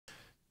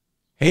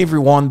Hey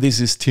everyone, this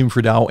is Tim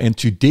Verdouw, and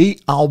today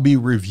I'll be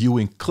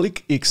reviewing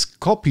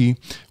KlickXCopy,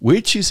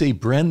 which is a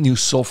brand new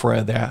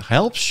software that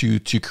helps you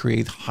to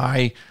create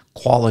high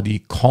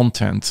quality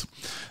content.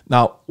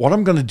 Now, what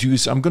I'm going to do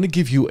is I'm going to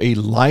give you a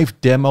live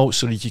demo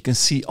so that you can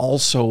see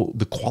also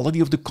the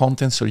quality of the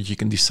content so that you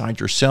can decide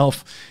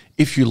yourself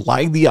if you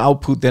like the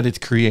output that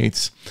it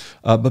creates.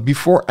 But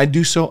before I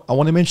do so, I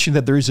want to mention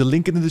that there is a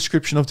link in the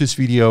description of this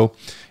video.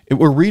 It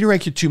will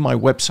redirect you to my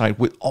website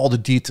with all the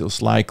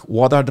details, like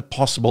what are the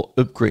possible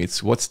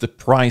upgrades, what's the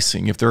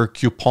pricing, if there are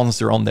coupons,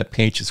 they're on that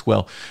page as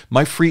well.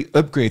 My free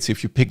upgrades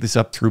if you pick this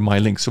up through my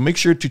link. So make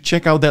sure to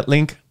check out that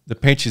link. The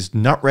page is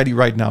not ready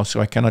right now, so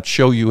I cannot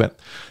show you it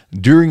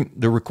during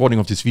the recording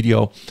of this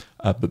video,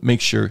 but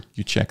make sure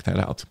you check that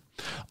out.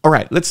 All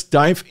right, let's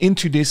dive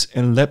into this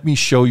and let me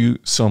show you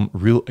some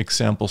real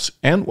examples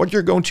and what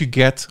you're going to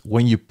get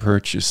when you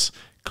purchase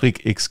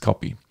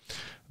KlickXCopy.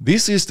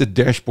 This is the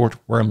dashboard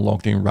where I'm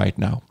logged in right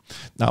now.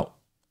 Now,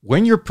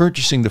 when you're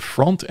purchasing the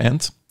front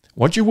end,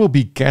 what you will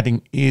be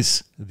getting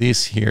is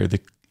this here, the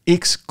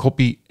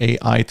XCopy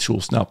AI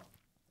tools. Now,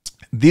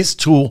 this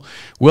tool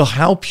will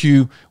help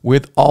you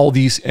with all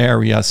these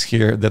areas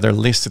here that are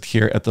listed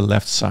here at the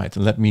left side.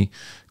 And let me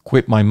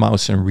quit my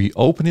mouse and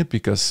reopen it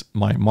because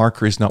my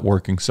marker is not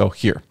working. So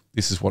here,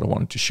 this is what I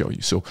wanted to show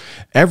you. So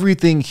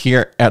everything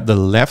here at the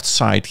left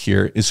side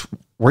here is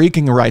where you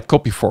can write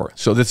copy for.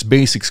 So that's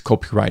basics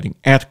copywriting,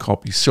 ad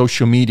copy,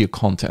 social media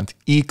content,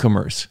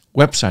 e-commerce,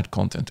 website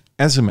content,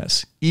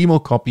 SMS, email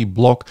copy,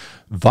 blog,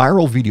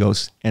 viral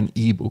videos, and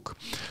ebook.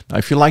 Now,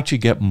 if you like to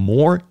get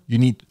more, you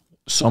need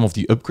some of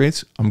the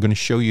upgrades. I'm going to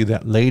show you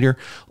that later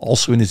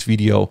also in this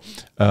video,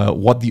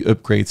 what the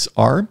upgrades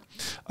are.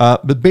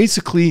 But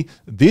basically,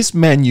 this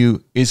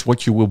menu is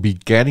what you will be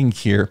getting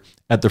here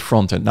at the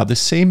front end. Now, the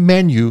same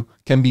menu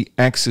can be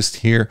accessed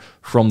here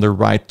from the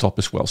right top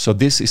as well. So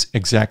this is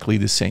exactly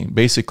the same,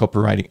 basic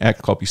copywriting, ad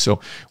copy. So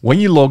when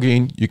you log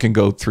in, you can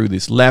go through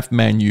this left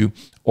menu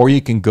or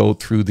you can go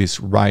through this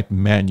right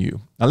menu.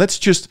 Now, let's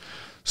just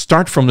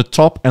start from the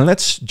top and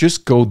let's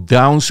just go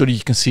down so that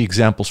you can see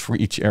examples for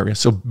each area.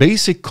 So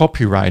basic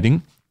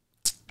copywriting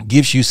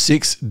gives you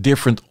 6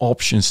 different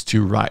options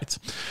to write.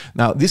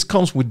 Now, this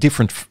comes with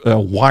different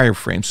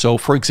wireframes. So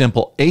for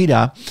example,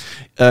 ADA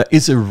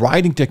is a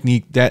writing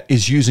technique that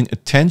is using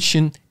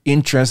attention,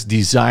 interest,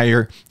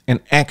 desire, and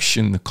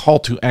action, the call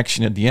to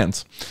action at the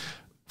end.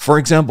 For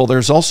example,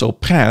 there's also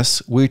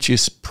PASS, which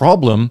is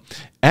problem,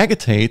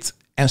 agitate,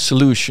 and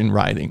solution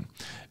writing.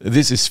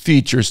 This is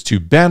features to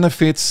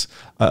benefits,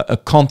 a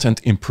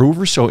content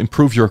improver. So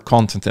improve your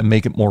content and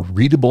make it more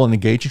readable and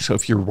engaging. So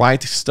if you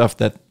write stuff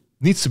that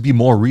needs to be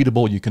more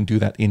readable, you can do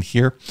that in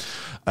here.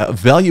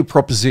 Value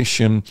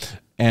proposition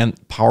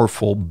and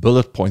powerful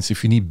bullet points.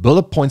 If you need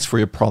bullet points for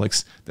your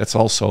products, that's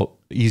also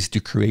easy to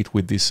create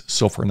with this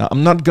software. Now,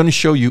 I'm not going to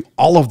show you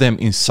all of them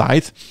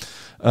inside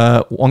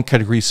one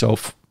category. So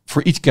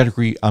for each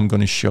category, I'm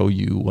going to show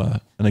you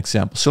an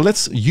example. So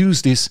let's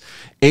use this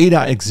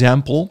ADA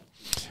example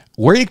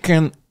where you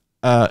can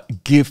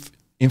give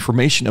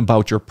information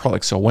about your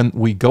product. So when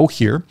we go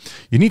here,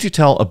 you need to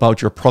tell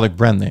about your product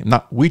brand name.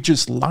 Now, we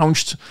just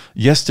launched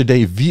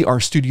yesterday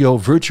VRStudio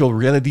virtual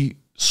reality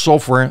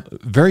software.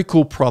 Very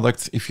cool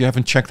product. If you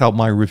haven't checked out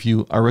my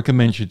review, I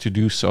recommend you to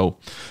do so.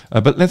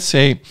 But let's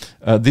say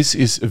this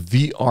is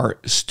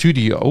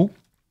VRStudio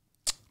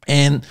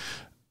and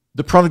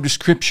the product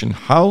description,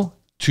 how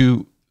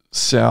to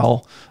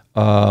sell,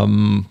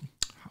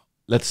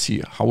 let's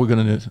see how we're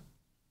going to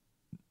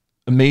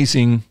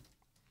amazing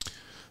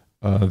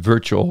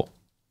virtual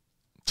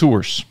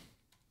tours,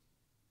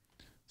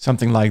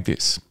 something like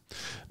this.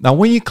 Now,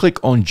 when you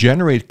click on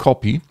generate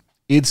copy,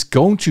 it's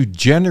going to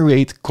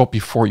generate copy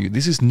for you.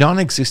 This is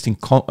non-existing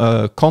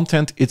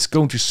content. It's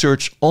going to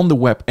search on the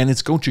web and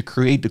it's going to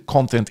create the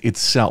content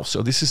itself.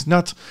 So this is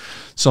not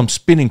some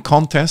spinning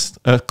content,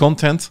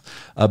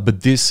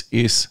 but this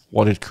is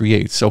what it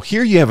creates. So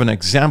here you have an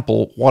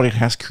example what it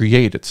has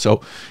created.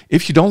 So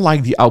if you don't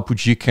like the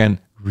output, you can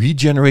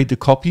regenerate the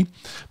copy.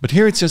 But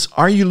here it says,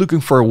 are you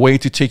looking for a way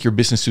to take your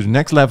business to the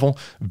next level?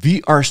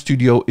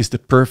 VRStudio is the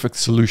perfect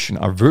solution.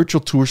 Our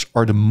virtual tours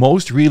are the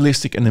most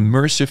realistic and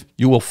immersive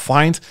you will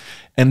find,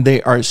 and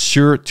they are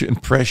sure to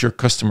impress your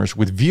customers.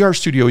 With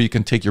VRStudio, you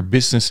can take your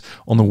business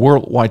on a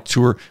worldwide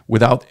tour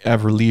without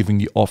ever leaving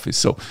the office.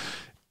 So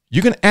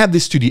you can add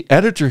this to the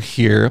editor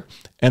here,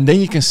 and then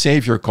you can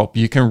save your copy.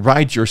 You can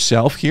write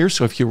yourself here.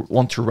 So if you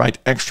want to write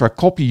extra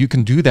copy, you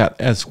can do that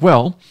as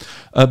well.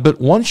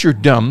 But once you're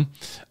done,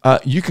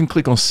 you can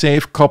click on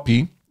Save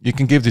Copy. You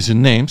can give this a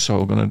name. So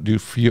I'm going to do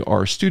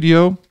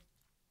VRStudio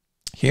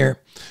here,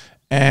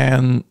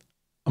 and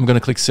I'm going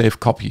to click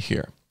Save Copy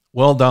here.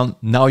 Well done.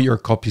 Now your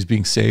copy is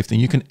being saved, and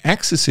you can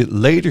access it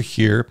later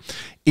here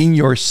in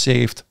your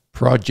saved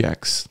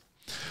projects.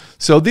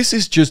 So this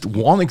is just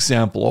one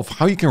example of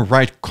how you can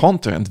write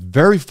content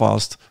very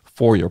fast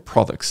for your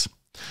products.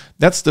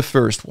 That's the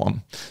first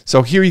one.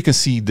 So here you can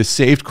see the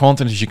saved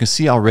content. As you can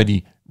see, I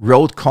already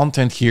wrote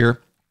content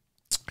here.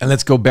 And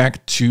let's go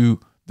back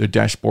to the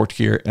dashboard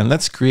here, and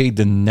let's create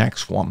the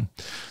next one.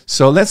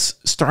 So let's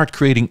start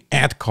creating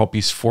ad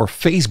copies for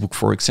Facebook,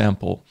 for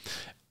example.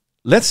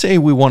 Let's say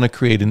we want to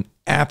create an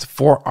ad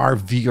for our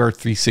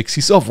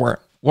VR360 software.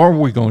 What are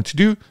we going to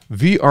do?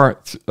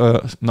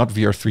 Not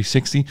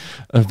VR360,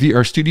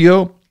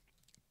 VRStudio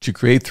to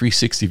create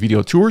 360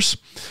 video tours,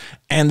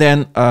 and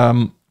then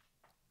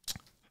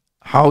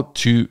how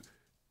to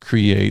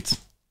create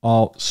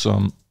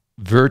awesome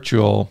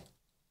virtual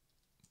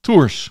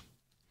tours.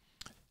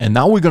 And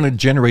now we're going to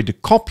generate the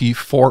copy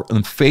for a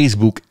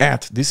Facebook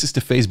ad. This is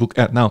the Facebook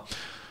ad. Now,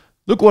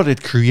 look what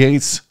it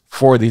creates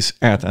for this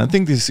ad. And I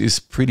think this is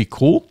pretty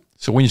cool.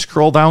 So when you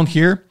scroll down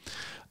here,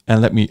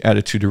 and let me add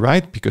it to the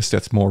right because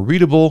that's more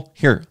readable.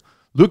 Here,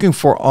 looking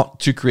for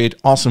to create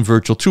awesome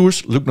virtual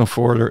tours, look no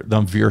further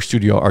than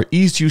VRStudio. Our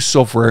easy-to-use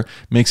software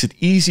makes it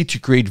easy to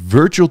create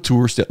virtual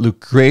tours that look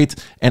great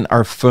and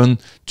are fun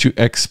to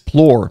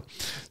explore.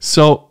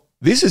 So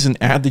this is an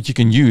ad that you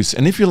can use.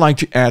 And if you like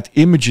to add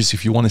images,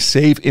 if you want to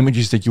save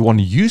images that you want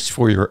to use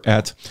for your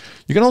ad,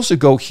 you can also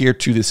go here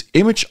to this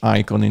image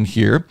icon in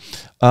here.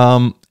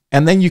 And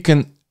then you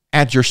can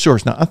add your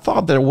source. Now, I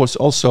thought there was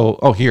also,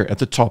 oh, here at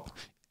the top,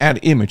 add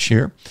image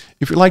here.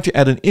 If you like to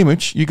add an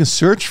image, you can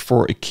search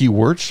for a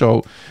keyword.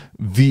 So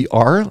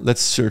VR,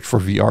 let's search for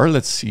VR.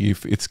 Let's see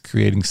if it's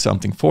creating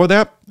something for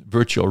that.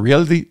 Virtual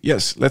reality.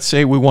 Yes, let's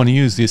say we want to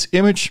use this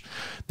image.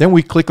 Then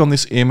we click on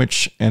this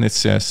image and it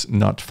says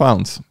not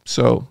found.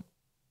 So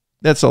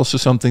that's also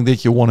something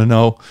that you want to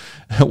know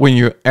when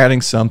you're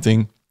adding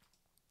something.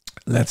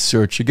 Let's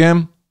search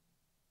again.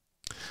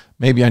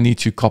 Maybe I need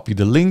to copy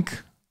the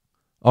link.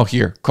 Oh,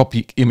 here,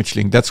 copy image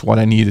link. That's what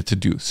I needed to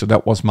do. So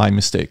that was my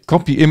mistake.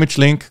 Copy image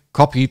link,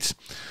 copied.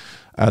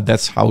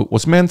 That's how it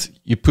was meant.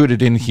 You put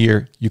it in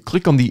here, you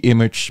click on the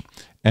image,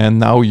 and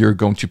now you're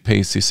going to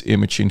paste this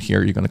image in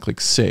here. You're going to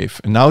click save.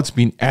 And now it's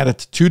been added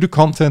to the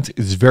content.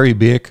 It's very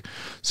big.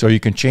 So you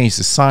can change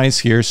the size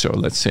here. So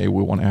let's say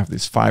we want to have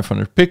this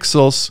 500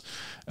 pixels.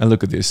 And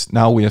look at this.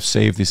 Now we have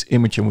saved this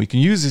image and we can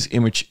use this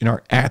image in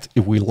our ad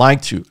if we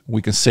like to.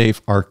 We can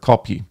save our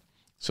copy.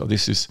 So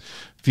this is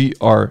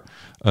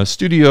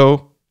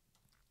VRStudio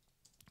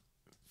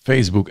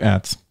Facebook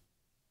ad.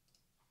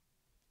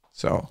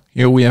 So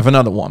here we have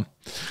another one.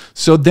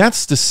 So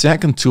that's the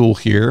second tool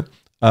here,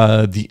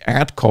 the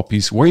ad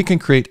copies, where you can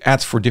create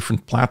ads for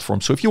different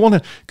platforms. So if you want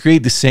to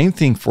create the same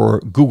thing for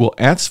Google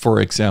Ads, for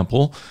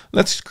example,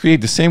 let's create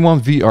the same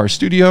one,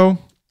 VRStudio.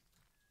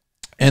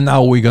 And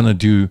now we're going to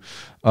do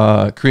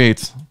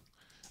create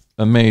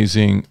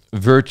amazing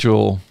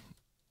virtual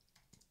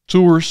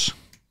tours.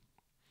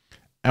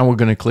 And we're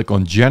going to click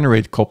on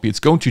generate copy. It's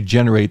going to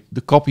generate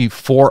the copy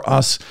for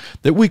us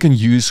that we can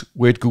use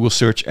with Google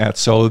search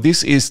ads. So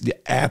this is the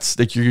ads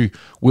that you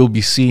will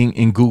be seeing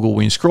in Google.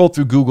 When you scroll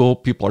through Google,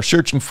 people are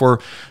searching for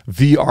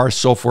VR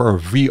software or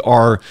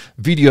VR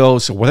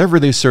videos or whatever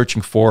they're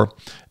searching for.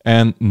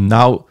 And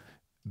now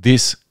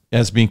this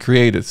has been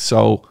created.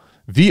 So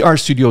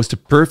VRStudio is the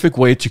perfect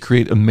way to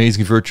create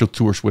amazing virtual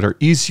tours. With our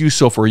easy-to-use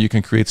software, you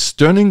can create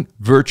stunning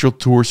virtual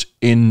tours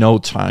in no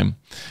time.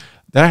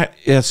 That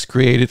is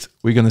created.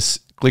 We're going to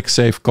click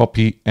Save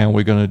Copy, and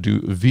we're going to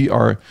do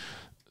VRStudio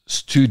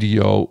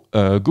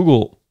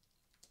Google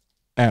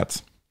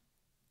Ad.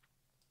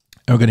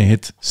 And we're going to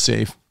hit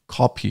Save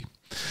Copy.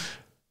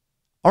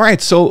 All right,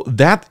 so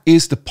that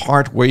is the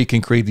part where you can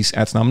create these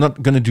ads. Now, I'm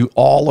not going to do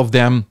all of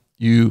them.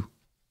 You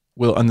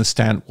will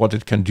understand what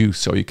it can do.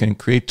 So you can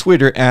create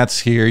Twitter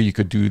ads here. You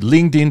could do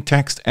LinkedIn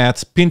text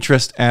ads,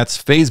 Pinterest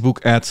ads,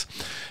 Facebook ads.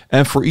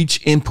 And for each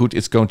input,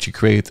 it's going to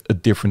create a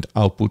different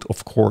output,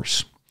 of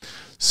course.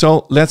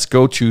 So let's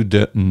go to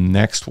the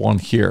next one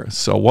here.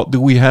 So what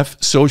do we have?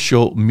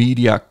 Social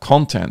media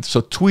content.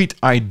 So tweet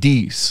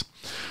IDs.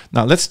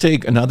 Now let's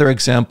take another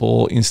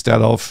example.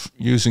 Instead of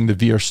using the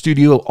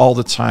VRStudio all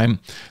the time,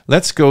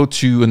 let's go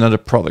to another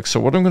product. So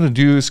what I'm going to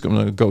do is I'm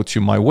going to go to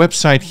my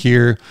website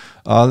here.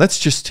 Let's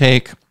just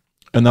take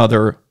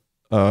another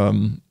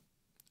product.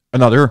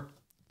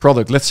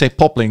 Let's say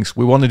PopLinks.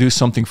 We want to do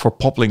something for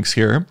PopLinks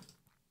here.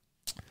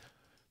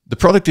 The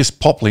product is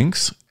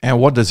PopLinks, and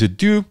what does it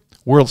do?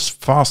 World's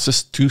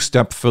fastest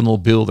two-step funnel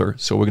builder.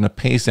 So we're going to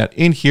paste that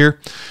in here,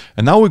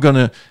 and now we're going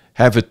to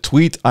have a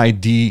tweet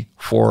ID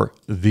for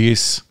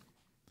this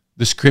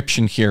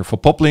description here for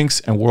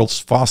PopLinks and world's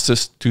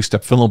fastest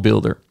two-step funnel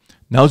builder.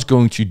 Now it's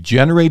going to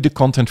generate the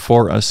content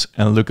for us,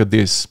 and look at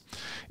this.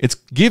 It's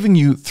giving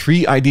you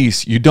 3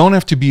 IDs. You don't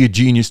have to be a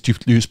genius to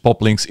use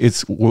PopLinks.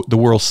 It's the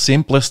world's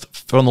simplest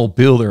funnel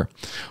builder.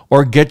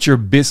 Or get your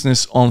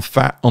business on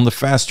the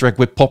fast track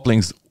with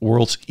PopLinks,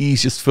 world's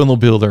easiest funnel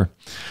builder.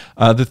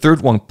 The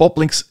third one,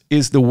 PopLinks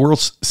is the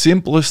world's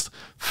simplest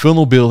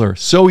funnel builder.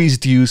 So easy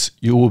to use,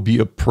 you will be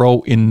a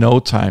pro in no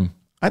time.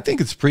 I think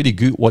it's pretty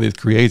good what it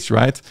creates,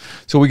 right?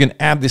 So we can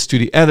add this to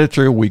the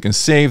editor. We can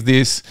save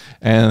this,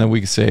 and we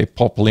can say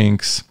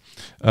PopLinks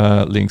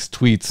links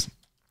tweet.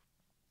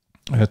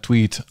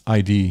 Tweet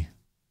ID,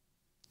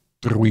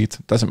 tweet,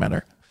 doesn't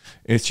matter.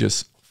 It's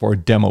just for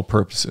demo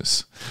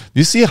purposes.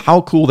 You see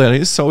how cool that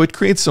is? So it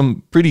creates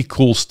some pretty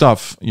cool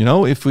stuff. You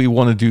know, if we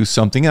want to do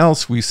something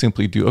else, we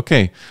simply do,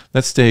 okay,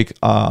 let's take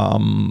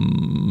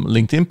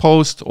LinkedIn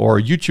post or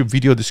YouTube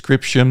video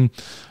description.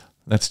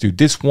 Let's do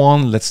this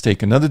one. Let's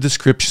take another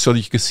description so that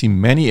you can see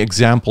many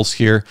examples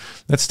here.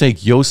 Let's take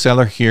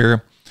YoSeller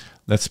here.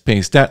 Let's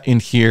paste that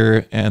in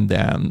here, and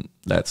then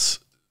let's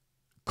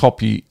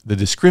copy the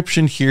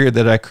description here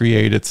that I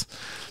created.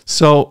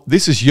 So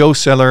this is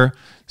YoSeller,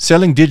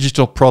 selling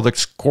digital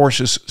products,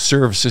 courses,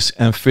 services,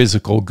 and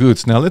physical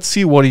goods. Now let's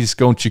see what he's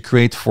going to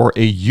create for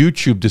a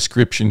YouTube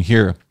description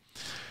here.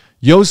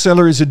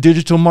 YoSeller is a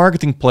digital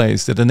marketing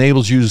place that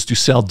enables users to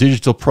sell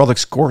digital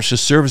products, courses,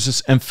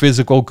 services, and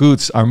physical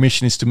goods. Our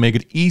mission is to make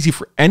it easy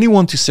for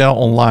anyone to sell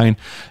online,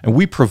 and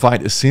we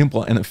provide a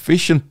simple and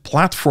efficient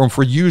platform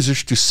for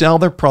users to sell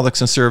their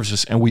products and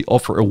services, and we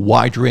offer a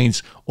wide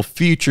range of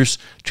features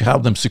to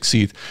help them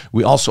succeed.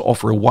 We also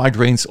offer a wide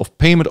range of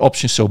payment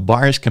options so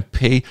buyers can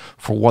pay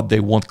for what they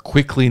want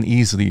quickly and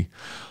easily.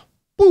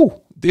 Woo!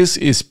 This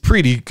is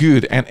pretty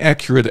good and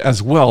accurate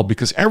as well,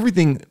 because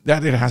everything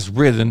that it has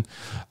written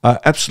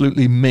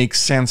absolutely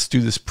makes sense to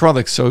this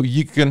product. So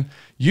you can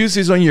use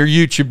this on your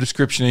YouTube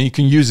description, and you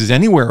can use this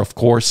anywhere, of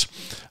course.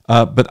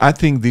 But I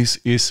think this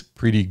is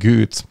pretty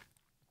good.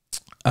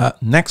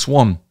 Next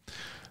one.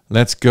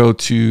 Let's go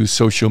to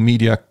social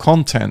media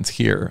content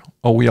here.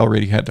 Oh, we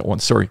already had that one,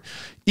 sorry.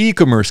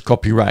 E-commerce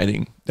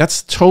copywriting.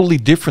 That's totally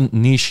different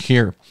niche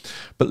here.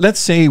 But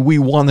let's say we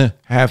want to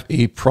have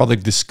a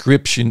product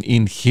description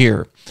in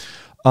here.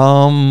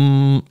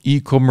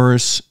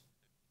 E-commerce,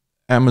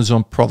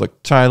 Amazon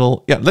product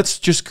title. Yeah, let's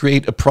just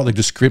create a product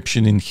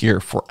description in here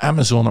for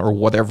Amazon or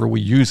whatever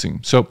we're using.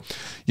 So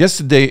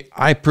yesterday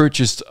I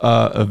purchased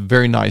a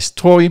very nice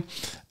toy,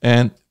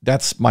 and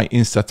that's my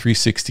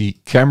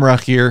Insta360 camera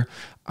here.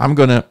 I'm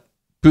gonna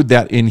put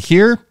that in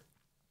here,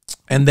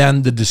 and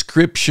then the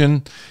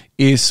description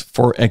is,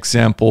 for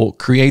example,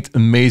 create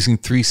amazing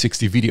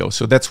 360 videos.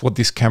 So that's what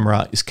this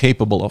camera is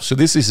capable of. So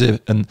this is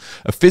a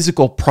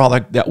physical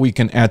product that we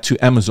can add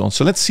to Amazon.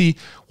 So let's see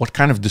what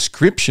kind of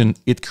description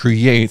it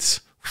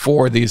creates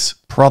for this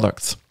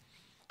product.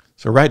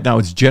 So right now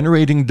it's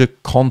generating the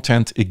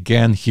content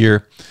again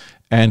here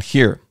and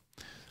here.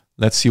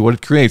 Let's see what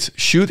it creates.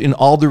 Shoot in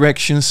all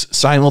directions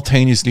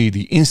simultaneously.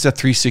 The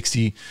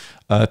Insta360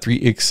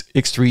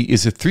 X3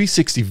 is a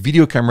 360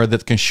 video camera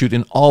that can shoot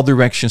in all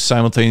directions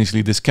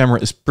simultaneously. This camera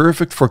is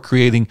perfect for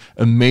creating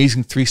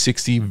amazing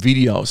 360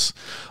 videos.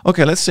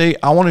 Okay, let's say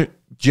I want to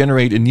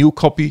generate a new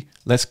copy.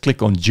 Let's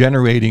click on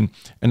generating,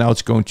 and now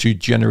it's going to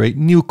generate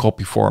new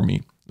copy for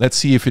me. Let's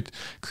see if it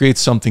creates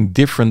something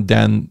different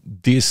than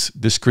this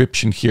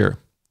description here.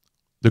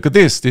 Look at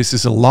this. This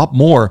is a lot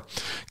more.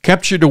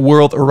 Capture the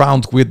world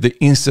around with the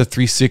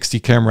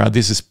Insta360 camera.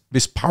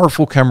 This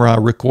powerful camera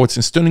records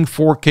in stunning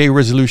 4K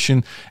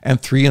resolution and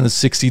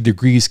 360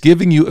 degrees,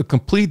 giving you a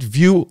complete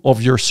view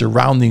of your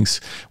surroundings.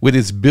 With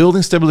its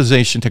built-in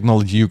stabilization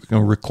technology, you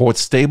can record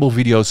stable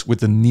videos with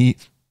the need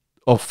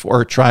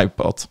for a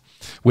tripod.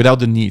 Without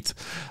the need.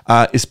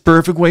 It's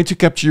perfect way to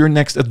capture your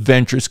next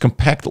adventure. Its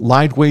compact,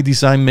 lightweight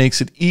design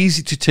makes it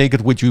easy to take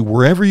it with you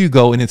wherever you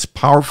go, and its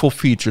powerful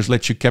features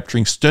let you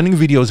capturing stunning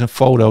videos and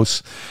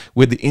photos.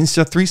 With the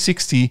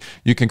Insta360,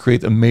 you can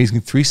create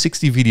amazing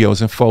 360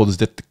 videos and photos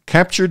that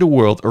capture the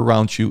world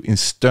around you in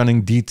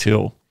stunning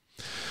detail.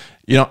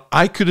 You know,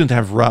 I couldn't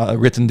have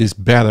written this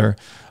better.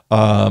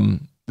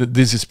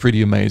 This is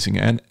pretty amazing,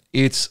 and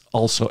it's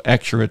also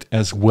accurate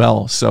as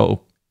well.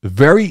 So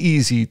very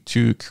easy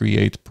to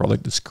create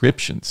product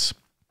descriptions.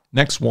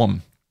 Next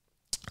one.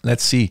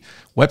 Let's see.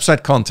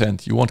 Website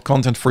content. You want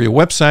content for your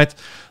website.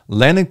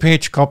 Landing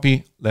page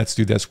copy. Let's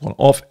do this one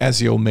off.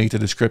 SEO meta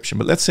description.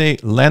 But let's say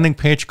landing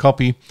page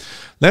copy.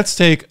 Let's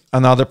take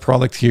another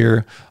product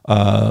here.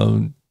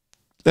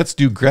 Let's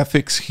do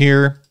graphics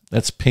here.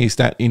 Let's paste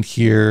that in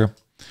here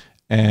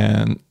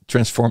and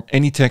transform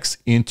any text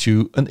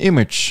into an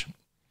image.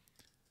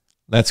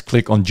 Let's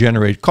click on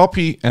generate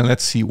copy, and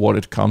let's see what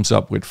it comes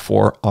up with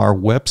for our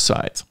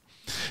website.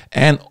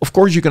 And of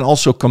course you can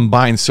also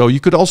combine. So you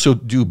could also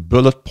do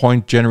bullet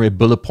point, generate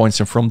bullet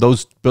points, and from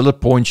those bullet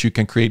points you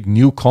can create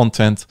new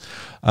content.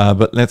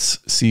 But let's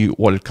see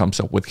what it comes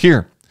up with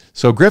here.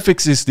 So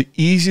graphics is the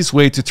easiest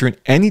way to turn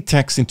any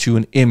text into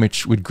an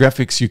image. With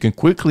graphics, you can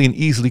quickly and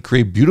easily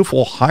create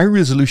beautiful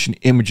high-resolution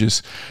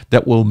images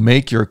that will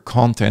make your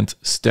content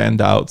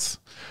stand out.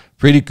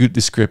 Pretty good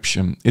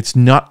description. It's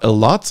not a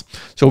lot,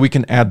 so we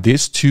can add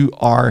this to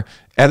our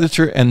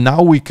editor, and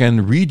now we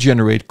can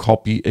regenerate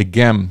copy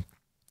again.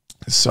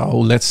 So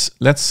let's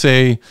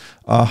say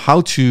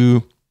how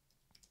to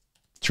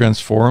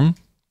transform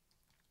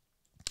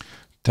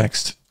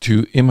text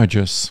to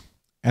images,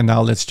 and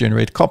now let's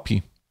generate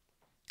copy.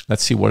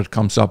 Let's see what it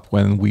comes up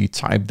when we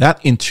type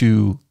that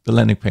into the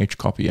landing page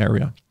copy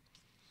area.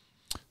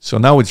 So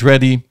now it's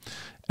ready.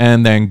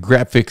 And then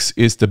graphics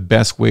is the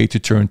best way to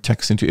turn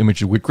text into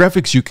images. With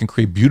graphics, you can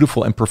create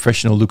beautiful and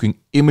professional looking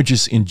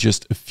images in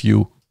just a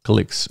few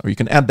clicks. Or you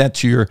can add that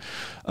to your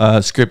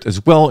script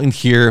as well in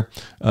here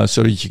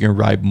so that you can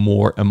write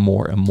more and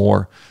more and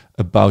more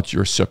about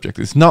your subject.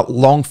 It's not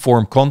long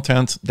form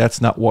content.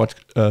 That's not what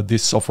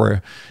this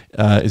software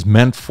is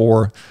meant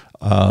for.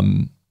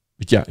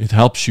 But yeah, it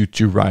helps you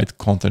to write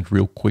content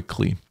real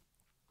quickly.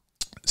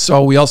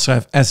 So we also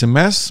have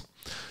SMS.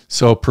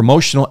 So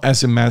promotional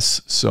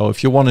SMS. So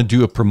if you want to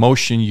do a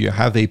promotion, you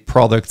have a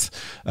product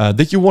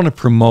that you want to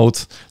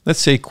promote. Let's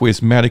say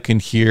Quizmatic in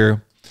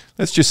here.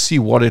 Let's just see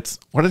what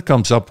it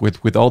comes up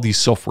with all these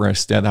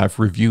softwares that I've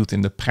reviewed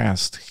in the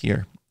past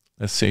here.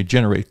 Let's say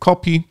generate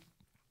copy.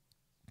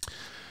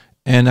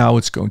 And now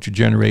it's going to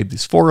generate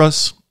this for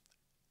us.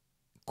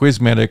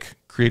 Quizmatic,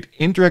 create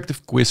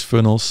interactive quiz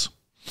funnels.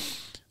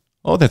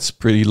 Oh, that's a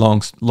pretty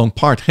long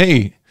part.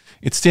 Hey,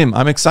 it's Tim.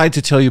 I'm excited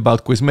to tell you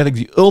about Quizmatic,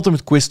 the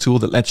ultimate quiz tool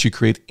that lets you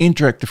create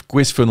interactive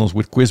quiz funnels.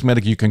 With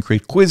Quizmatic, you can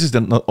create quizzes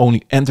that not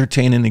only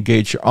entertain and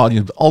engage your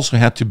audience, but also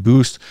help to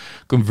boost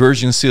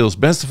conversion sales.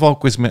 Best of all,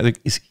 Quizmatic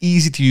is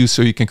easy to use,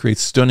 so you can create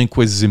stunning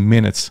quizzes in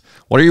minutes.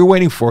 What are you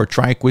waiting for?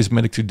 Try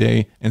Quizmatic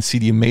today and see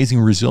the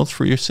amazing results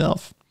for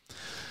yourself.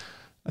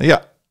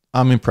 Yeah,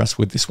 I'm impressed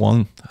with this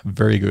one.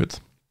 Very good.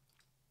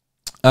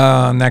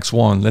 Next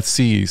one, let's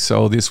see.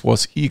 So this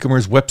was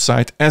e-commerce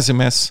website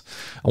SMS.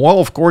 Well,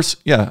 of course,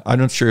 yeah, I'm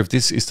not sure if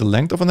this is the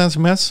length of an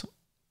SMS,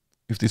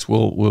 if this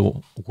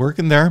will work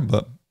in there,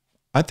 but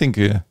I think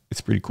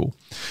it's pretty cool.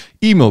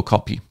 Email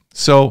copy.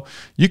 So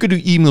you could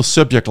do email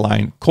subject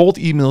line, cold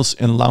emails,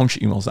 and launch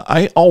emails.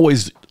 I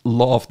always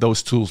love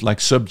those tools like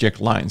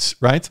subject lines,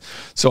 right?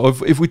 So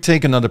if we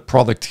take another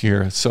product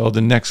here, so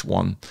the next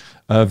one,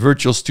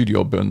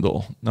 VRStudio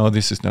bundle. No,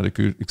 this is not a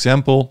good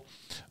example.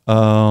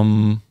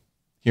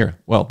 Here,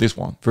 well, this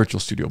one,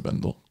 VRStudio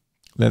bundle.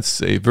 Let's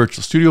say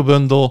VRStudio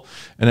bundle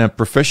and then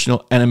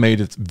professional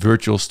animated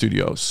virtual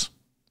studios.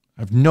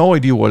 I have no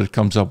idea what it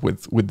comes up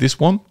with this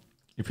one,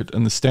 if it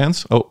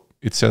understands. Oh,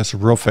 it says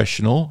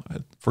professional. I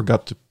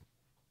forgot to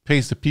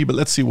paste the P, but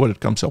let's see what it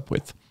comes up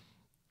with.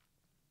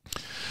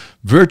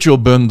 Virtual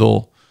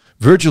bundle,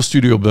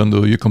 VRStudio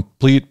bundle, your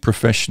complete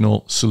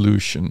professional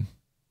solution.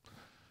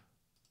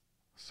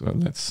 So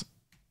let's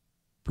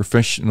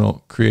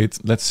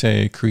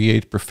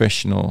create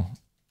professional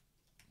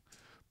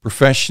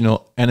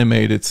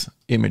animated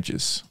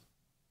images.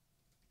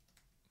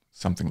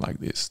 Something like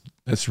this.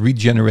 Let's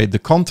regenerate the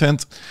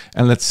content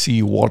and let's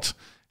see what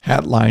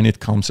headline it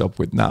comes up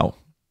with now.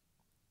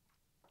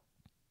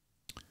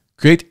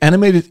 Create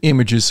animated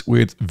images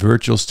with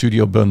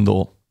VRStudio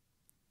bundle.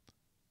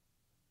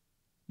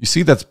 You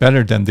see, that's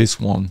better than this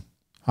one.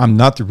 I'm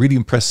not really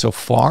impressed so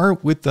far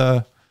with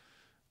the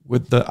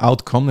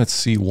outcome. Let's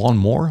see one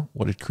more,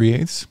 what it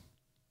creates.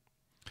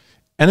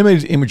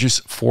 Animated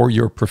images for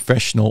your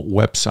professional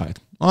website.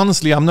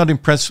 Honestly, I'm not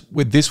impressed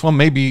with this one.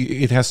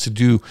 Maybe it has to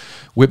do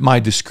with my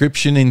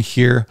description in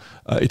here.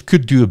 It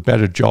could do a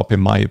better job, in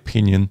my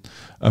opinion,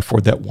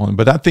 for that one.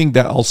 But I think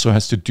that also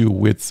has to do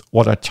with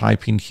what I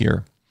type in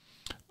here.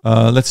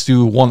 Let's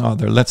do one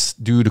other. Let's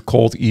do the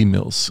cold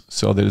emails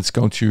so that it's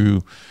going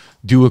to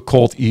do a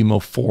cold email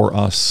for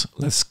us.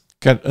 Let's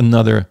get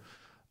another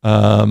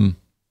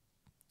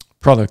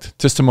product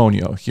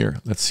testimonial here.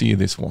 Let's see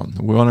this one.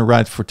 We want to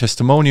write for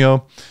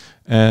testimonial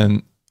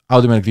and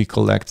automatically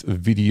collect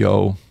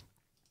video,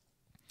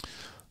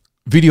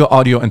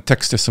 audio, and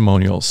text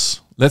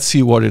testimonials. Let's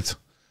see what it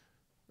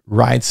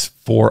writes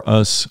for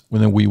us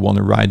when we want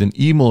to write an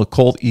email, a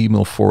cold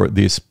email for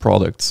this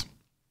product.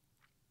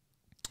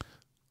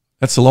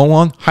 That's a long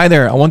one. Hi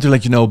there, I want to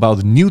let you know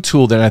about a new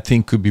tool that I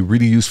think could be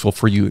really useful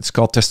for you. It's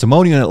called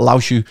Testimonial and it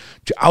allows you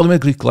to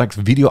automatically collect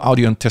video,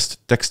 audio, and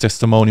text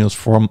testimonials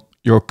from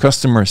your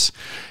customers.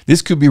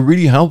 This could be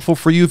really helpful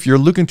for you if you're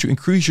looking to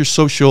increase your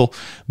social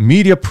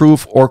media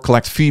proof or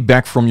collect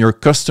feedback from your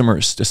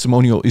customers.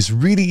 Testimonial is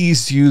really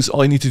easy to use.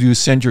 All you need to do is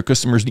send your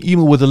customers an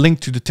email with a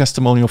link to the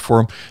testimonial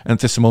form and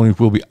the testimonials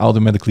will be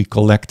automatically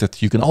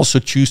collected. You can also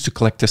choose to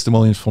collect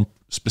testimonials from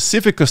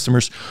specific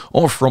customers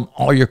or from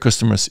all your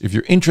customers. If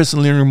you're interested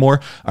in learning more,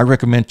 I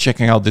recommend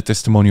checking out the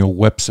testimonial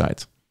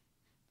website.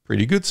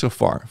 Pretty good so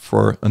far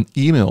for an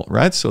email,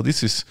 right? So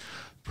this is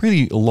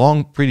pretty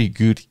long, pretty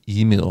good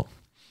email.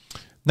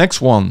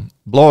 Next one,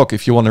 blog.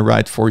 If you want to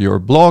write for your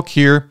blog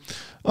here,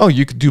 oh,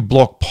 you could do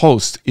blog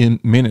post in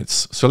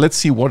minutes. So let's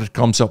see what it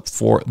comes up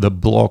for the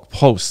blog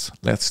post.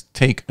 Let's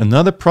take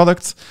another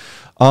product.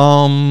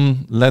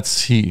 Let's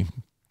see.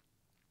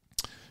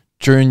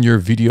 Turn your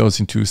videos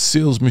into a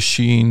sales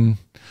machine.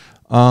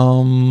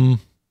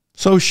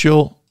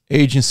 Social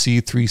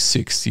agency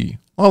 360.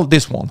 Well,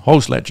 this one,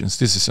 Host Legends.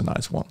 This is a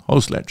nice one.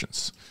 Host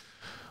Legends.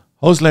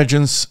 Host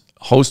Legends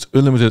host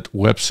unlimited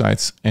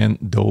websites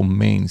and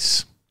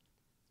domains.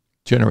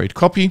 Generate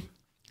copy.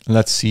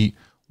 Let's see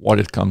what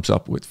it comes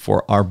up with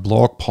for our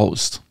blog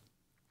post.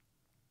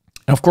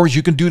 And of course,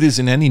 you can do this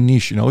in any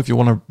niche. You know, if you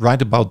want to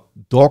write about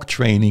dog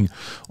training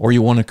or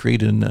you want to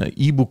create an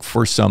ebook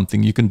for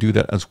something, you can do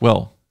that as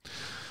well.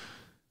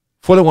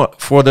 For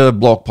the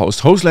blog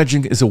post, Host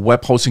Legend is a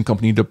web hosting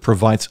company that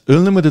provides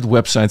unlimited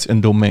websites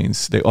and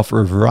domains. They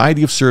offer a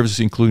variety of services,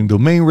 including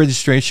domain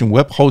registration,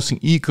 web hosting,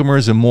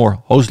 e-commerce, and more.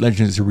 Host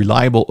Legend is a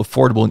reliable,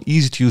 affordable, and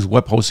easy-to-use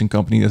web hosting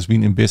company that's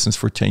been in business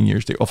for 10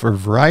 years. They offer a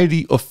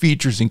variety of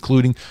features,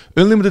 including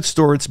unlimited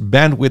storage,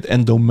 bandwidth,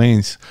 and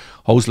domains.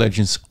 Host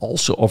Legends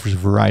also offers a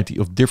variety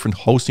of different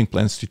hosting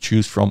plans to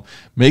choose from,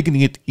 making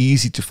it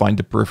easy to find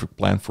the perfect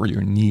plan for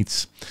your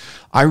needs.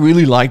 I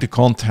really like the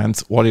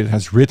content, what it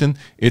has written.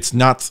 It's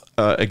not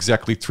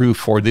exactly true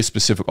for this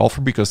specific offer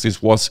because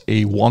this was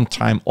a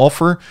one-time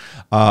offer.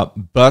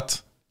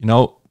 But, you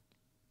know,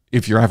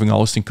 if you're having a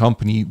hosting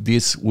company,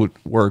 this would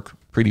work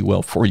pretty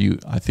well for you,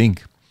 I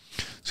think.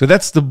 So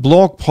that's the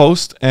blog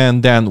post.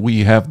 And then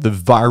we have the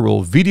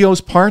viral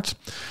videos part.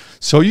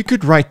 So you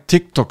could write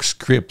TikTok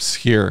scripts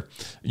here,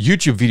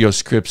 YouTube video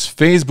scripts,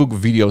 Facebook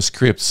video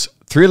scripts,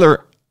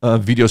 Thriller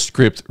video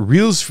script,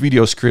 Reels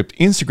video script,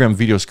 Instagram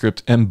video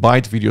script, and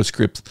Byte video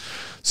script.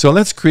 So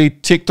let's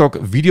create TikTok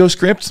video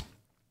script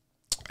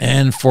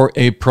and for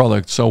a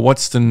product. So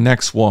what's the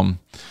next one?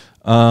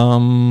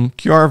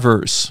 QR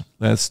verse.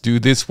 Let's do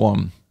this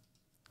one.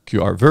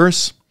 QR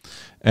verse,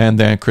 and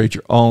then create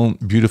your own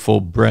beautiful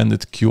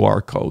branded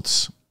QR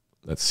codes.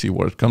 Let's see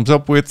what it comes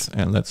up with,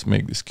 and let's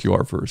make this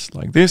QR verse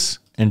like this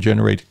and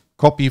generate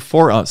copy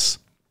for us.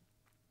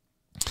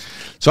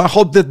 So I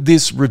hope that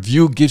this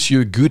review gives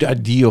you a good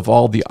idea of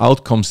all the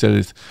outcomes that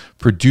it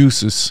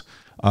produces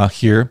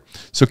here.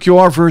 So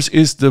QR verse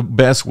is the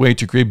best way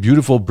to create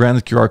beautiful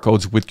branded QR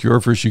codes. With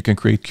QR verse, you can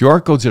create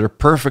QR codes that are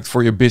perfect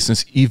for your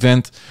business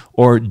event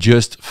or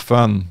just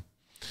fun.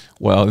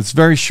 Well, it's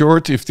very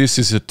short. If this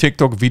is a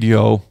TikTok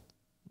video,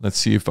 let's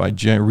see if I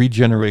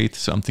regenerate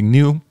something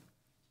new.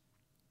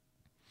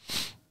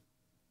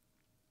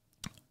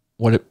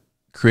 What it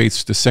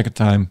creates the second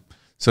time.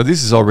 So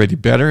this is already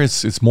better.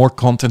 It's more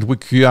content. With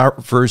QR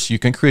verse, you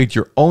can create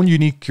your own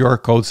unique QR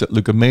codes that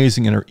look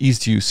amazing and are easy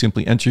to use.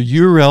 Simply enter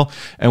your URL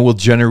and will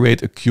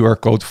generate a QR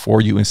code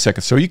for you in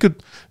seconds. So you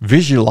could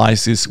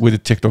visualize this with a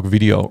TikTok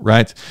video,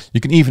 right?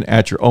 You can even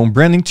add your own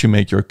branding to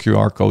make your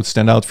QR code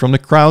stand out from the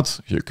crowd.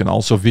 You can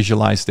also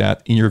visualize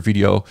that in your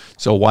video.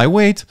 So why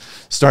wait?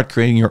 Start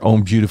creating your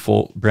own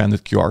beautiful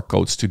branded QR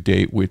codes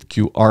today with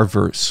QR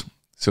verse.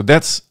 So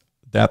that's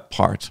that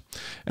part.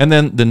 And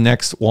then the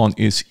next one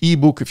is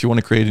ebook. If you want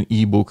to create an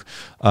ebook,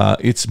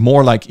 it's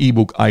more like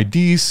ebook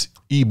IDs,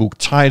 ebook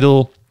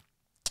title,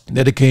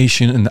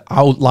 dedication, and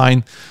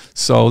outline.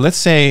 So let's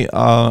say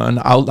an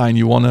outline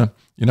you want to,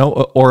 you know,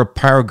 or a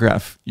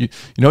paragraph. You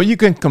know, you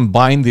can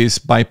combine this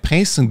by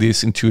pasting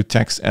this into a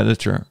text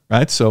editor,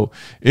 right? So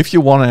if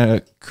you want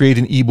to create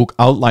an ebook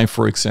outline,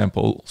 for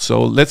example,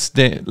 so let's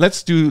do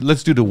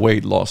the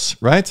weight loss,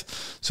 right?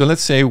 So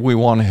let's say we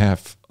want to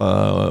have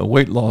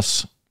weight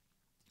loss.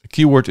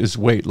 Keyword is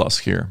weight loss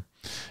here.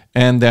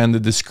 And then the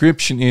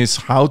description is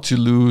how to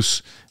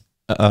lose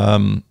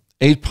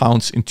 8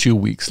 pounds in 2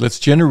 weeks. Let's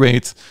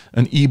generate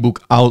an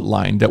ebook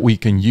outline that we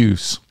can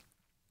use.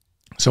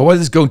 So what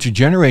it's going to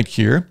generate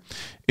here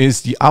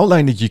is the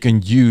outline that you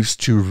can use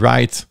to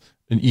write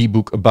an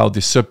ebook about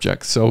this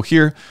subject. So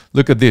here,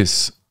 look at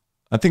this.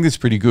 I think it's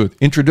pretty good.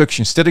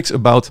 Introduction, statistics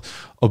about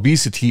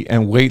obesity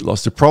and weight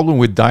loss, the problem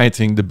with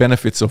dieting, the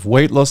benefits of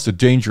weight loss, the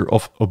danger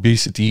of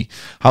obesity,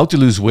 how to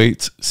lose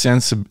weight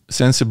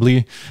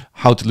sensibly,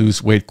 how to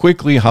lose weight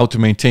quickly, how to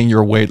maintain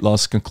your weight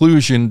loss,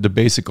 conclusion, the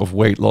basic of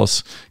weight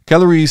loss,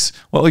 calories.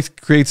 Well, it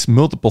creates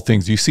multiple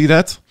things. Do you see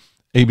that?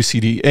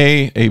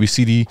 ABCDA,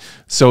 ABCD.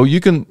 So you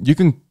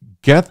can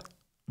get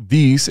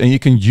these and you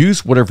can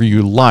use whatever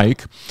you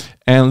like.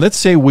 And let's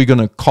say we're going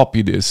to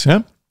copy this.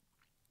 Huh?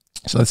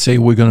 So let's say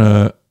we're going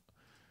to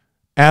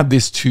add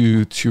this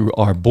to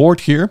our board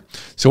here.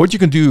 So what you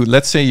can do,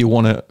 let's say you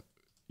want to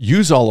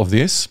use all of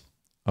this.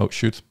 Oh,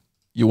 shoot.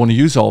 You want to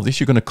use all of this.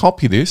 You're going to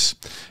copy this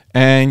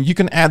and you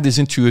can add this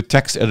into a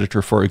text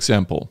editor, for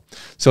example.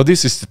 So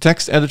this is the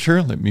text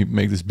editor. Let me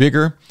make this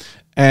bigger.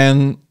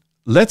 And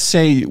let's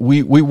say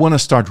we want to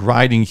start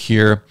writing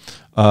here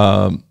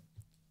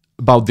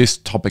about this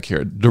topic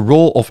here, the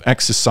role of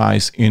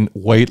exercise in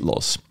weight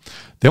loss.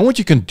 Then what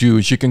you can do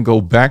is you can go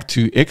back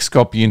to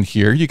XCopy in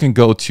here. You can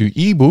go to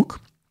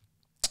ebook.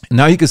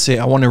 Now you can say,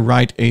 I want to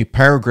write a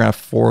paragraph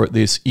for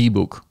this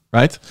ebook,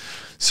 right?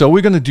 So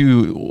we're going to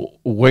do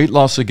weight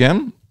loss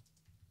again.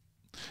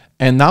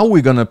 And now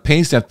we're going to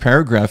paste that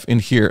paragraph in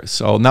here.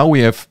 So now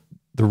we have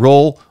the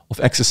role of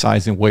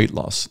exercise in weight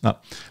loss. Now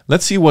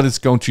let's see what it's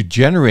going to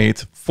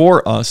generate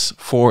for us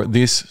for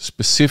this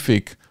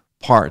specific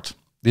part,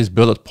 this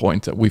bullet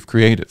point that we've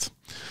created.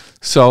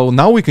 So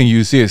now we can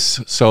use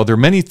this. So there are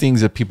many things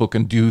that people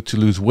can do to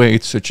lose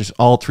weight, such as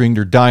altering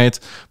their diet,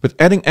 but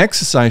adding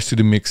exercise to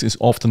the mix is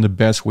often the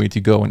best way to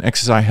go. And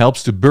exercise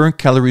helps to burn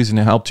calories and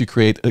help to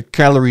create a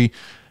calorie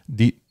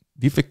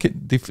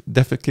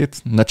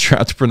deficit, not sure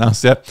how to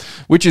pronounce that,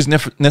 which is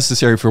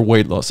necessary for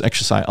weight loss.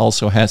 Exercise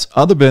also has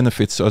other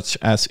benefits, such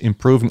as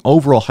improving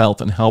overall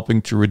health and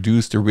helping to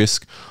reduce the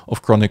risk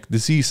of chronic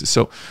diseases.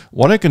 So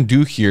what I can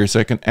do here is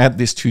I can add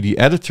this to the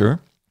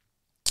editor.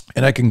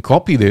 And I can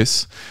copy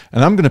this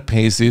and I'm going to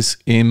paste this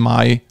in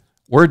my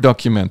Word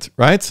document,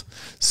 right?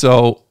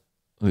 So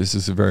this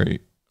is a very,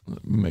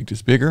 let me make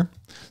this bigger.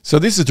 So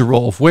this is the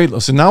role of weight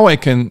loss. So now I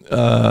can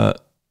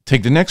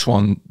take the next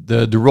one,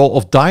 the role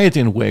of diet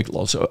in weight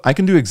loss. So I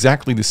can do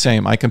exactly the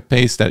same. I can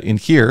paste that in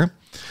here.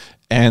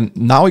 And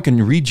now I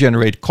can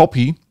regenerate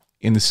copy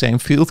in the same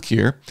field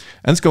here.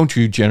 And it's going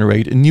to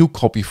generate a new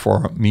copy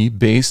for me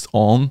based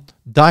on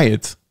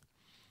diet.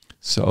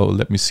 So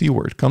let me see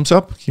where it comes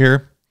up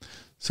here.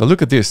 So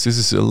look at this. This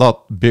is a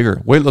lot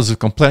bigger. Weight loss is a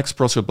complex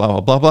process, blah, blah,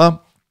 blah, blah.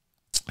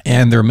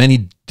 And there are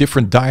many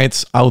different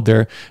diets out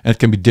there, and it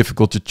can be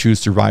difficult to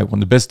choose the right one.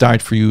 The best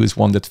diet for you is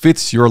one that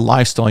fits your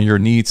lifestyle and your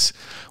needs.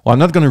 Well, I'm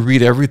not going to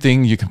read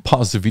everything. You can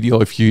pause the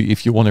video if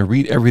you want to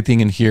read everything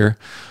in here.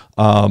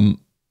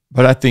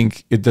 But I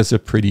think it does a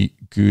pretty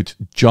good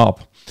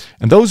job.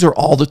 And those are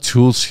all the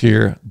tools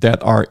here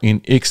that are in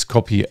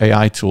KlickXCopy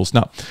AI tools.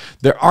 Now,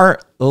 there are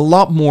a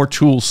lot more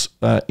tools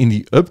in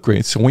the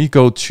upgrade. So when you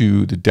go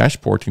to the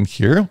dashboard in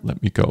here,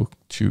 let me go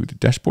to the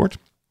dashboard.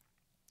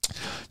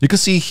 You can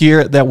see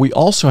here that we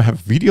also have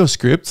video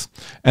script,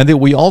 and that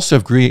we also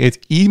have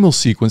create email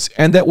sequence,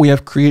 and that we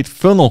have create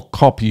funnel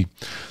copy.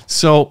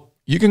 So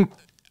you can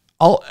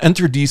I'll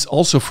enter these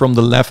also from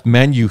the left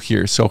menu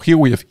here. So here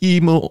we have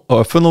email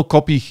funnel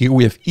copy. Here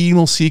we have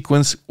email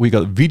sequence. We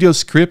got video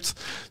script.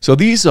 So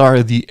these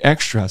are the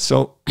extras.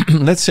 So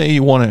let's say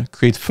you want to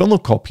create funnel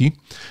copy.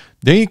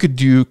 Then you could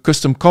do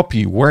custom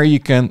copy, where you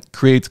can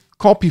create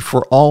copy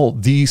for all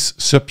these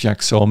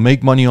subjects. So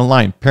make money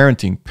online,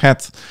 parenting,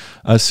 pet,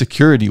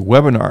 security,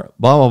 webinar,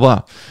 blah, blah,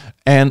 blah.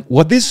 And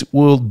what this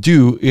will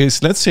do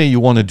is, let's say you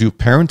want to do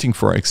parenting,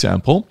 for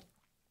example.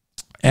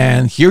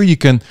 And here you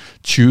can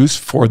choose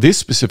for this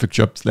specific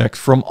subject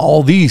from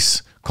all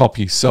these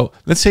copies. So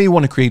let's say you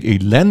want to create a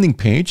landing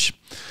page.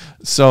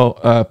 So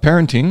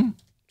parenting,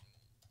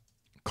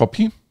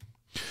 copy.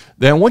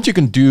 Then what you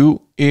can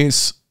do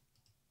is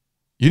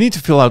you need to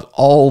fill out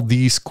all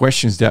these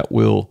questions that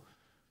will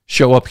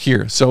show up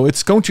here. So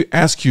it's going to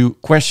ask you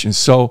questions.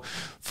 So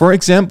for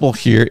example,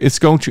 here, it's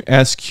going to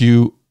ask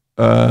you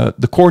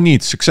the core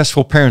needs,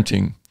 successful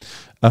parenting.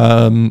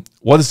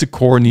 What is the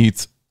core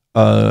need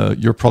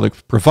your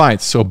product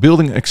provides? So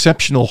building an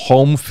exceptional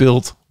home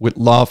filled with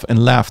love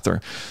and laughter.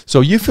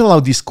 So you fill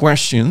out these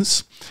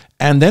questions,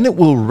 and then it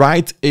will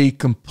write a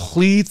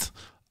complete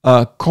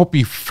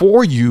copy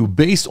for you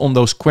based on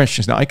those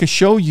questions. Now I can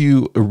show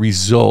you a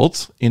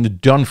result in the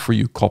done for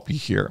you copy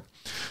here.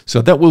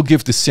 So that will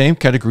give the same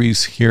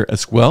categories here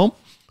as well.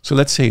 So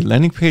let's say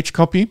landing page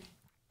copy,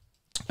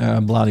 blah,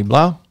 blah,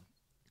 blah.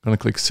 I'm gonna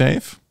click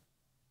save.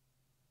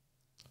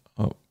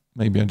 Oh,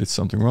 maybe I did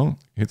something wrong.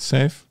 Hit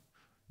save.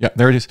 Yeah,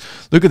 there it is.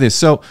 Look at this.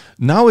 So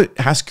now it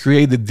has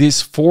created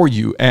this for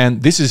you,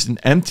 and this is an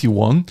empty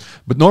one,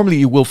 but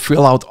normally it will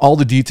fill out all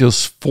the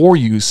details for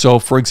you. So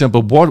for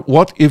example,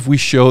 what if we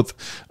showed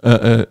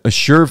a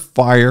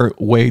surefire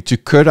way to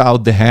cut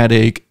out the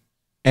headache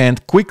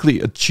and quickly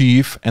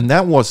achieve, and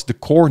that was the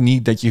core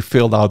need that you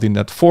filled out in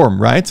that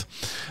form, right?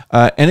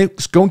 And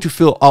it's going to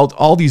fill out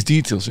all these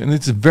details, and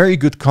it's very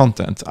good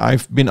content.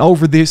 I've been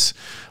over this,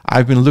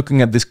 I've been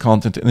looking at this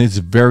content, and it's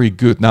very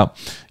good. Now,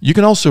 you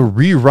can also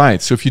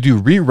rewrite. So if you do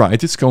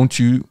rewrite, it's going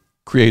to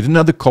create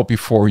another copy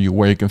for you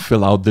where you can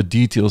fill out the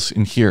details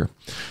in here.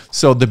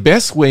 So the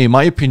best way, in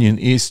my opinion,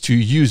 is to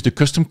use the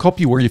custom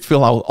copy where you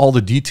fill out all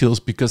the details,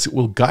 because it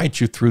will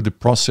guide you through the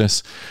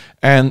process.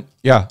 And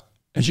yeah,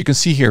 as you can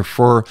see here,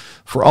 for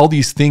all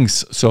these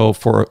things, so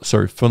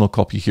funnel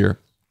copy here,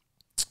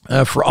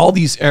 for all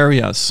these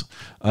areas,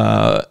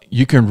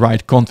 you can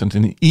write content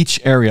in each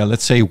area.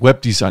 Let's say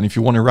web design. If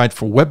you want to write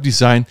for web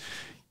design,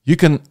 you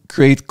can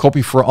create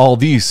copy for all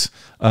these.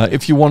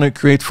 If you want to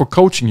create for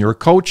coaching, you're a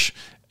coach,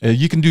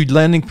 you can do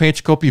landing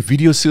page copy,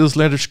 video sales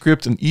letter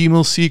script, an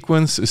email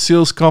sequence, a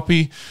sales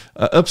copy,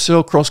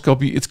 upsell, cross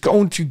copy. It's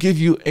going to give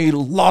you a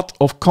lot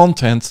of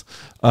content.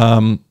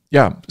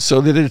 Yeah,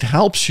 so that it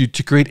helps you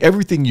to create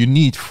everything you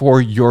need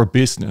for your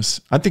business.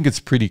 I think it's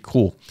pretty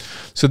cool.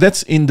 So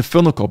that's in the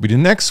funnel copy. The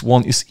next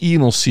one is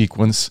email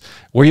sequence,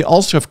 where you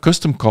also have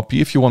custom copy.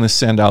 If you want to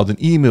send out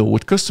an email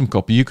with custom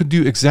copy, you could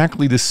do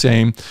exactly the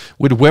same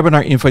with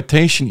webinar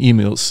invitation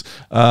emails,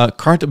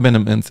 cart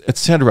abandonment,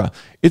 etc.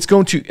 It's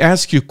going to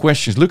ask you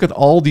questions. Look at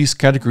all these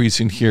categories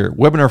in here: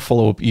 webinar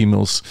follow-up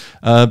emails,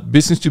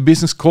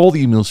 business-to-business cold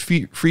emails,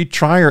 free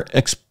trial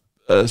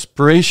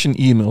aspiration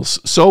emails,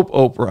 soap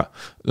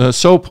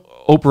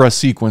opera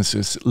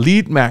sequences,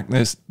 lead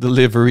magnet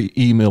delivery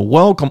email,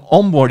 welcome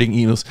onboarding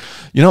emails.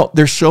 You know,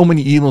 there's so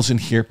many emails in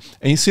here,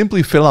 and you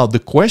simply fill out the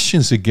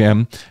questions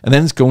again, and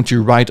then it's going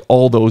to write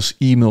all those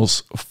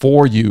emails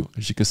for you.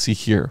 As you can see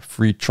here,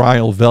 free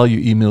trial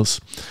value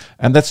emails.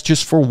 And that's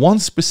just for one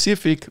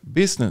specific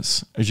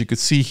business. As you can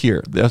see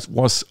here, that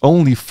was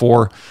only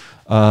for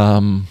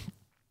the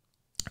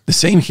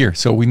same here.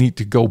 So we need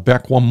to go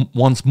back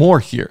once more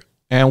here.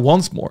 And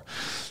once more.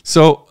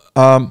 So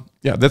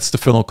yeah, that's the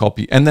funnel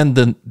copy. And then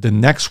the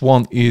next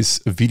one is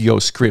video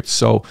script.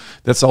 So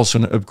that's also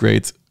an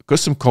upgrade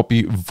custom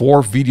copy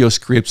for video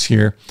scripts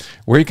here,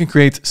 where you can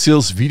create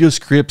sales video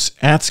scripts,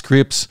 ad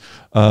scripts.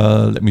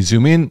 Let me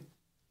zoom in.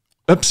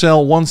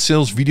 Upsell 1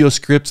 sales video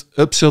script,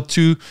 upsell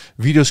 2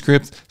 video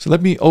script. So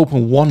let me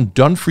open one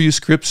done for you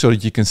script so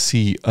that you can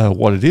see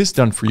what it is.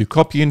 Done for you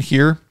copy in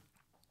here.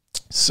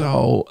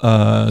 So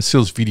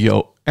sales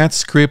video ad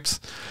script.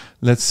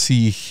 Let's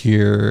see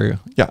here.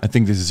 Yeah, I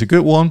think this is a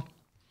good one.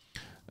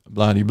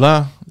 Blah, blah,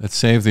 blah. Let's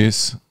save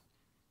this.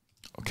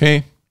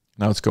 Okay.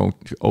 Now it's going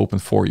to open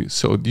for you.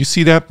 So do you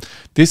see that?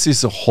 This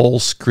is a whole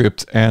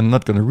script, and I'm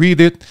not going to read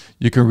it.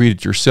 You can read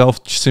it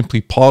yourself. Just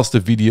simply pause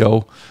the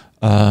video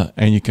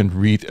and you can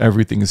read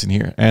everything is in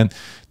here. And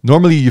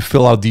normally you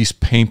fill out these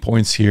pain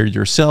points here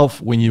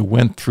yourself when you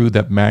went through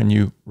that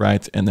menu,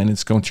 right? And then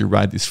it's going to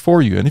write this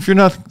for you. And if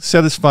you're not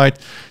satisfied,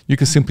 you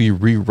can simply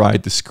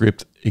rewrite the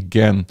script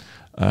again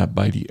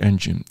by the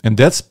engine. And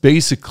that's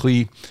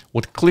basically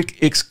what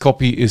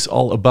KlickXCopy is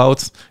all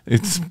about.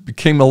 It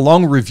became a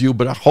long review,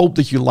 but I hope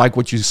that you like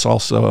what you saw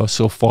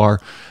so far,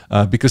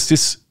 because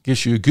this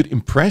gives you a good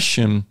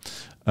impression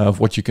of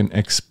what you can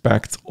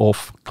expect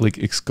of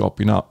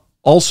KlickXCopy. Now,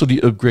 also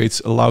the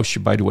upgrades allows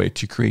you, by the way,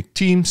 to create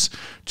teams,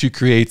 to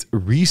create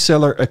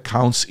reseller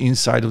accounts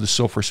inside of the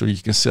software so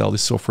you can sell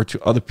this software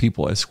to other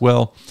people as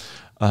well.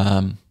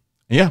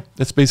 Yeah,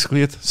 that's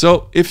basically it.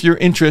 So if you're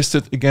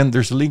interested, again,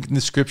 there's a link in the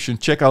description.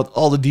 Check out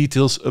all the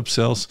details,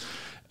 upsells,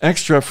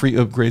 extra free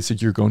upgrades that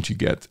you're going to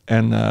get.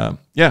 And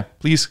yeah,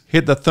 please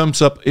hit that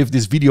thumbs up if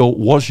this video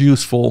was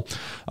useful.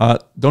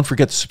 Don't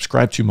forget to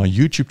subscribe to my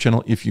YouTube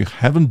channel if you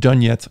haven't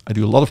done yet. I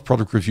do a lot of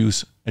product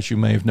reviews, as you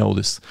may have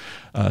noticed.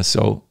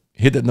 So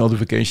hit that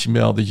notification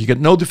bell that you get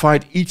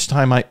notified each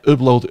time I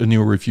upload a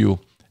new review.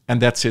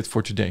 And that's it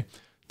for today.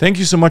 Thank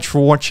you so much for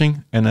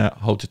watching, and I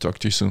hope to talk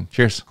to you soon.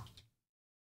 Cheers.